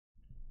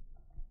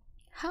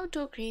How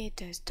to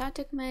create a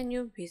static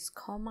menu with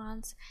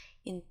commands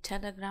in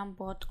Telegram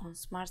bot on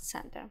Smart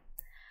Center.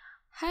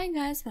 Hi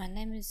guys, my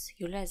name is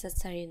Yulia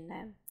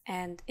Zatsarina,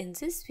 and in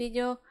this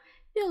video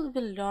we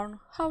will learn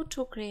how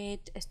to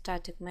create a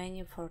static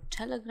menu for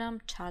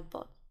Telegram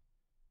chatbot.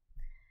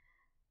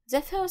 The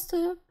first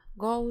step,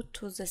 go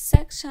to the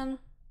section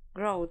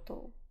Grow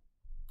Tool.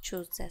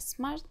 Choose the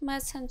Smart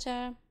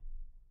Messenger,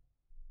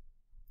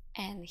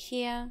 and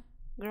here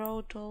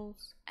Grow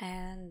Tools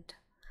and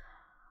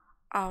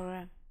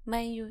our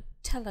menu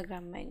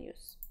Telegram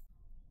menus,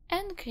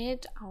 and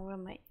create our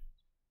menu.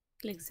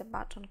 Click the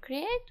button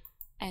Create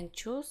and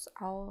choose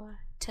our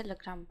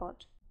Telegram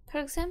bot.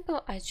 For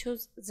example, I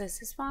choose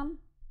this one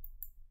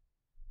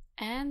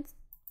and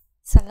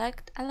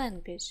select a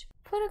language.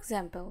 For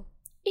example,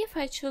 if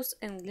I choose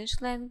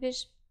English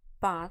language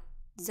but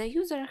the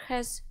user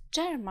has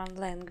German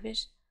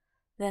language,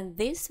 then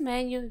this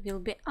menu will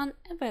be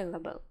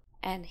unavailable.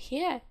 And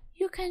here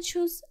you can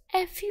choose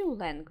a few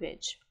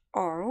language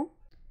or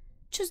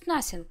choose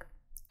nothing.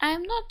 I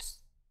am not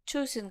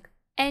choosing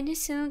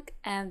anything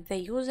and the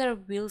user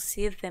will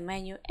see the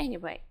menu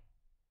anyway.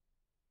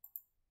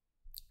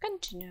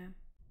 Continue.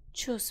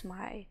 Choose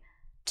my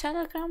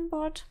Telegram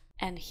bot,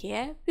 and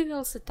here we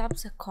will set up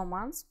the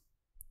commands,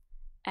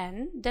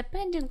 and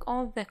depending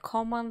on the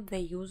command the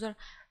user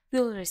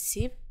will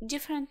receive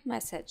different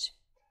message.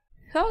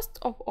 First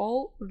of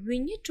all, we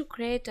need to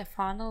create a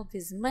funnel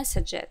with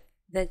messages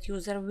that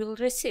user will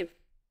receive.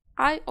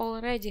 I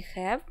already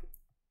have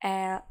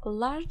a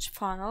large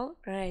funnel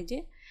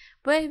ready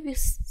where we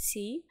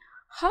see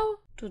how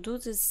to do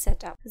this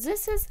setup.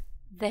 This is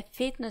the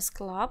fitness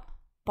club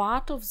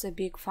part of the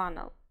big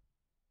funnel.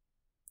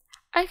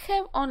 I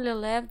have only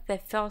left the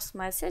first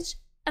message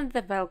and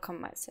the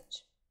welcome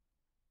message.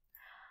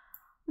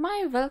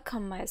 My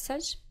welcome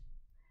message,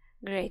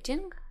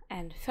 greeting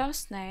and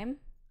first name.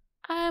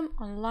 I am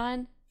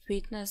online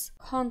fitness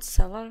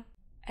wholesaler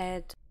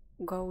at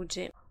Go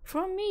Gym.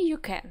 From me you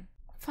can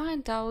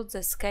find out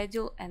the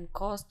schedule and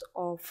cost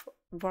of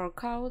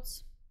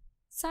workouts,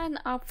 sign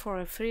up for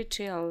a free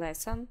trial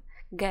lesson,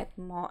 get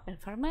more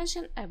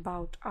information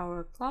about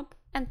our club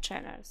and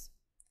trainers,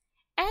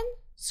 and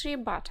 3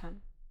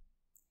 button.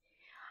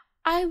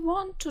 I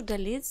want to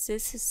delete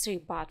this 3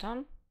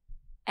 button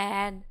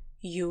and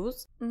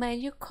use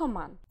menu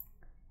command.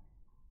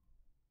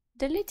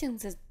 Deleting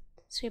the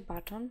 3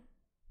 button,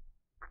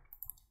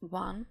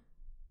 1,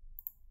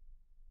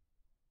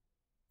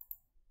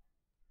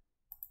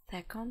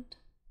 second,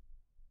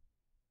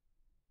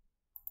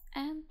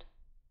 and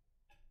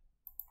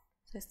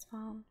this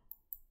one,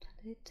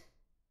 delete.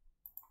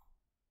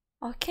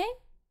 Okay,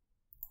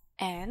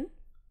 and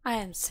I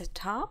am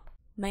set up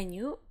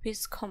menu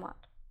with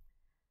command.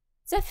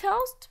 The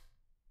first,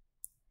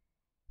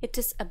 it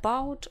is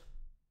about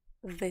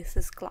this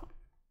is club.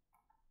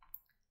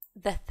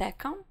 The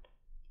second,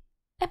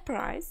 a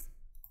price,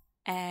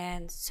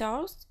 and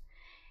third,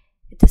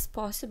 it is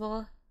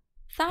possible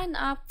sign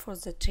up for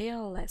the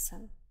trial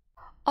lesson.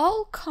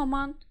 All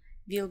command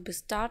will be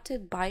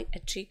started by a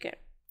trigger.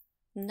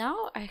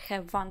 Now I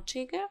have one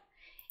trigger.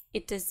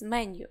 It is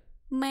menu,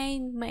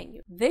 main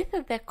menu. This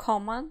is the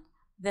command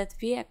that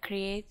we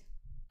create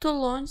to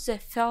launch the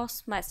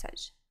first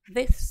message.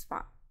 This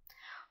one.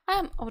 I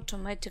am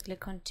automatically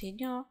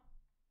continue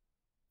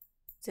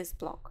this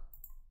block.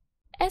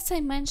 As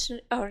I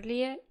mentioned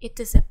earlier, it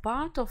is a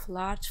part of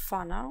large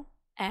funnel,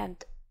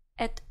 and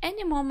at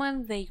any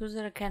moment the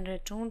user can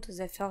return to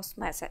the first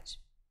message.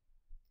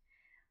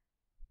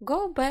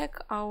 Go back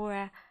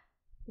our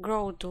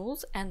Grow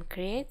Tools and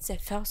create the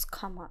first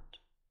command.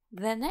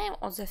 The name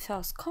of the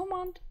first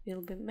command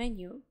will be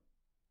menu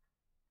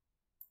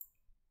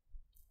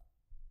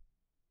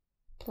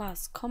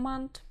plus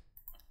command,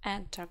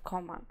 enter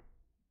command.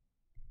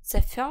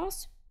 The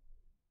first,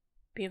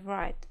 we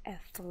write a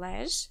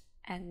slash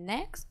and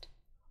next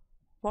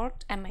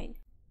word a menu.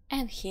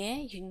 And here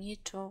you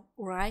need to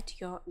write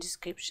your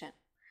description.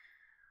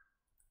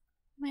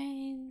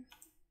 Main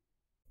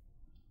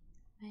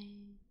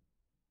menu.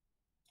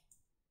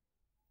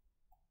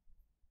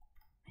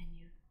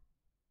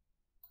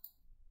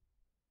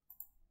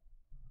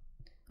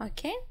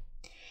 Okay.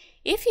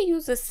 If you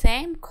use the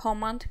same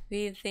command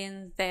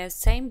within the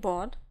same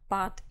bot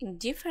but in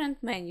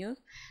different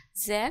menus,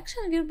 the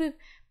action will be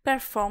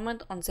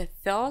performed on the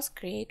first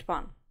create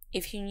one.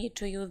 If you need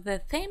to use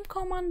the same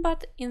command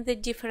but in the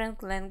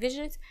different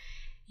languages,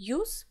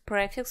 use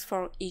prefix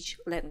for each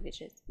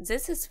language.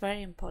 This is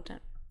very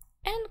important.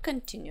 And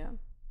continue.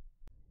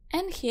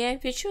 And here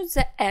we choose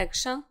the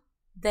action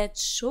that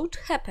should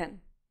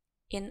happen.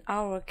 In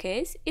our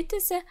case, it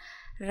is a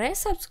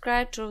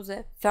resubscribe to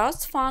the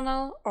first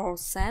funnel or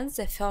send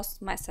the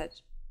first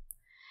message.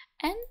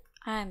 And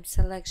I am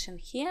selection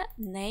here,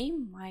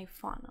 name my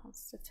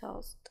funnels, the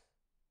first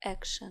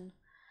action.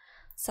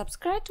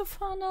 Subscribe to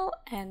funnel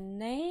and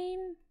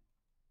name,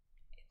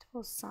 it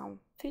was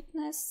some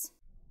fitness,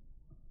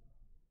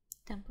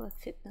 template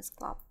fitness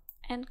club,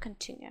 and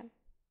continue.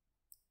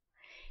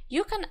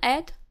 You can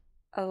add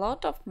a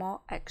lot of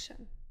more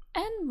action.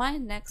 And my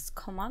next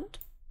command,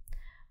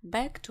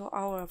 back to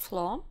our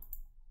flow.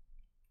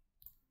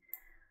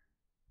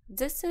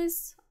 This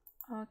is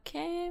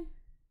okay.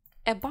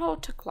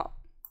 About a clock.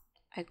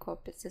 I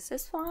copy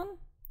this one,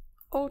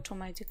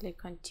 automatically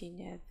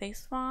continue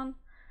this one,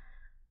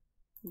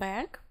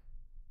 back,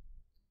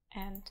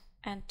 and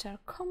enter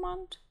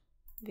command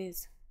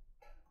with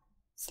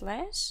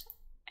slash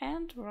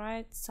and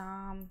write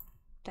some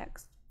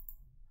text.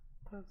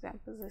 For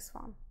example, this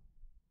one.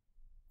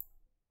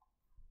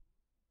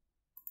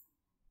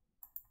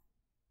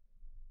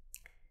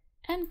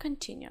 And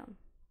continue.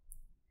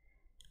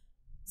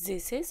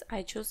 This is,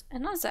 I choose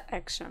another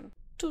action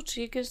to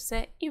trigger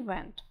the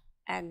event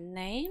and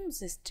name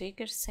this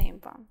trigger same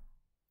one.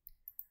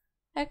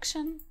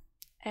 Action,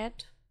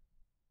 add,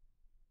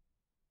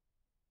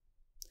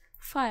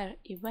 fire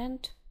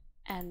event,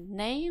 and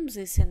name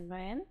this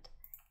event.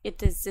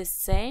 It is the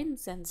same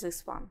than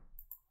this one.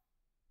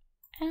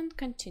 And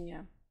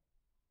continue.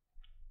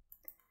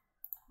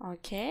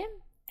 Okay,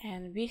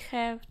 and we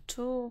have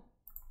two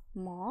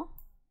more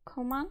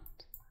commands.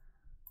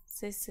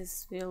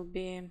 This will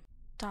be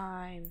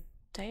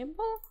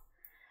timetable,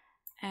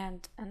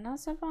 and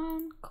another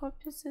one,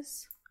 copy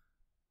this,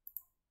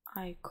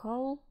 I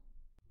call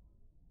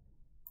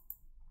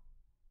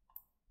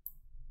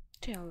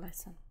trial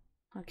lesson.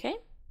 Okay,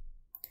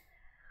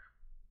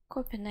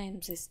 copy name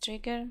this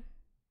trigger,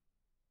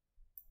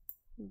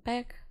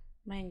 back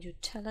menu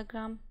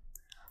Telegram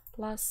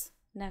plus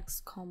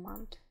next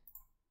command.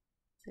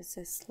 This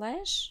is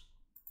slash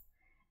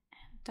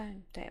and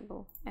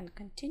timetable, and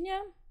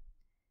continue.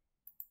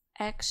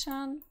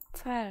 Action,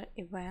 fire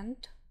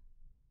event,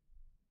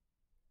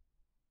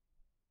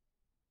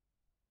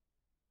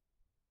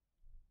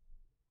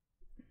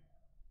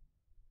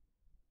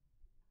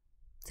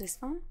 this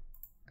one,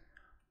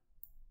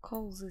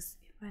 call this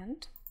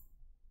event,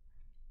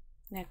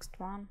 next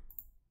one,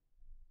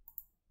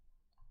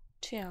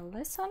 trial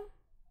lesson,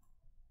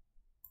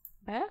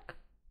 back,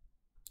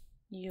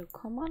 new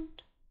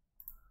command,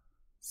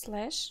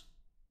 slash,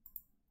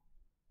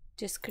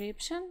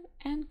 description,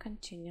 and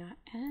continue,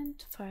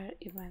 and fire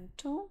event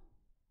 2,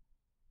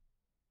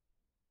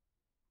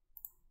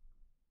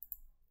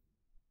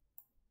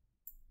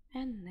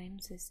 and name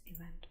this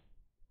event.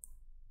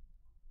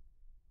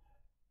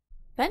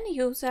 When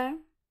user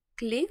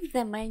click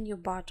the menu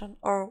button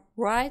or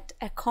write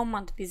a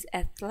command with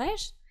a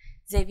slash,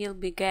 they will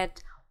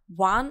get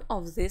one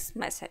of this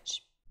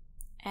message.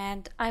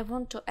 And I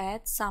want to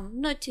add some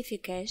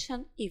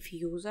notification if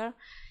user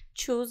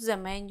choose the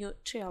menu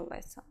trial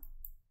lesson.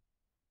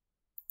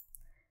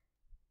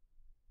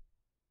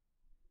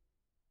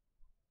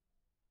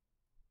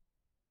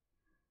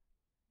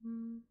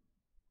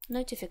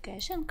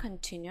 Notification,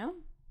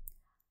 continue.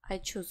 I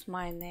choose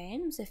my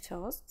name, the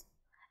first,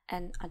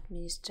 and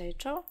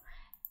administrator,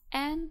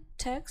 and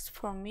text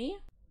for me.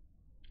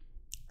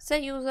 The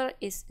user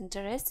is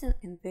interested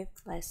in this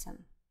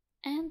lesson,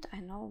 and I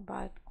know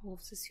about all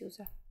of this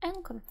user,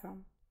 and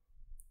confirm.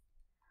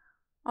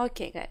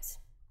 Okay, guys.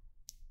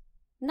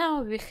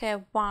 Now we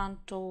have 1,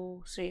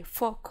 2, 3,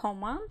 4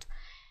 command.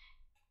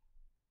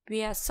 We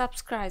have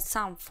subscribed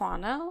some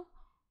funnel.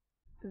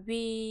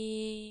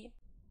 We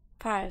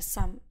fire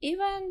some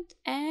event,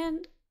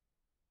 and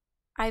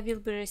I will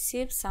be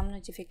receive some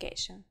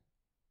notification.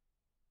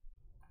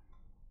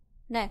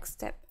 Next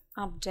step,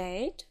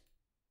 update,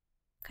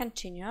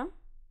 continue,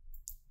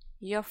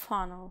 your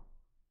funnel,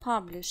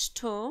 publish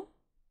to,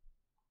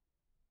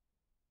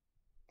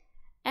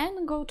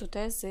 and go to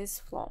test this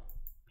flow.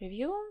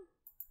 Preview,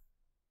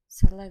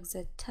 select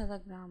the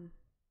Telegram,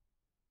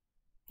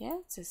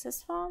 this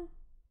is one,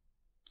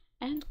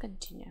 and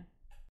continue.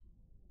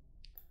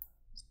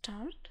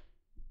 Start.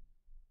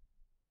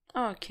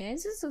 Okay,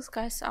 this is,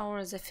 guys,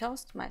 the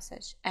first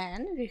message,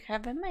 and we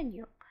have a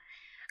menu.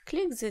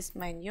 Click this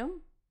menu,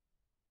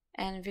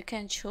 and we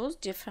can choose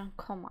different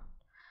command.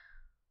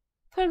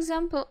 For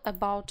example,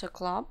 about a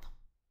club,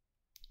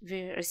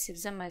 we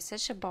receive the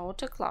message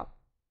about a club.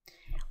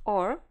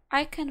 Or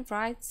I can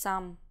write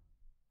some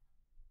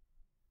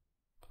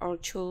or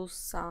choose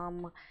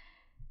some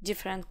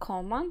different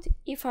command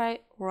if I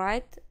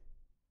write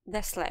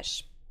the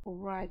slash.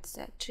 Write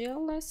the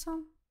trial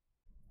lesson.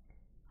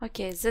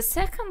 Okay, the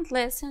second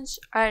message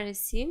I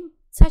receive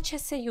such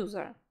as a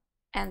user,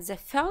 and the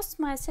first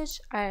message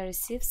I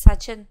receive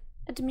such an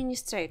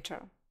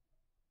administrator.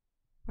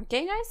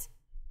 Okay, guys?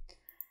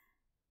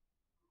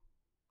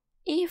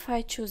 If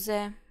I choose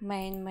the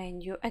main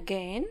menu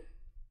again,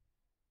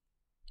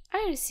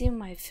 I receive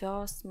my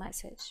first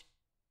message.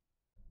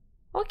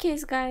 Okay,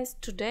 guys,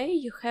 today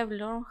you have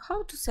learned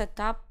how to set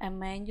up a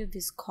menu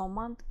with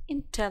command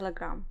in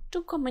Telegram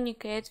to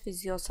communicate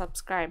with your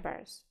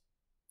subscribers.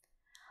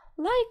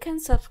 Like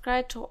and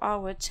subscribe to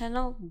our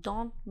channel,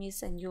 don't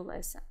miss a new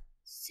lesson.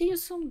 See you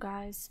soon,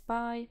 guys.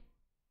 Bye.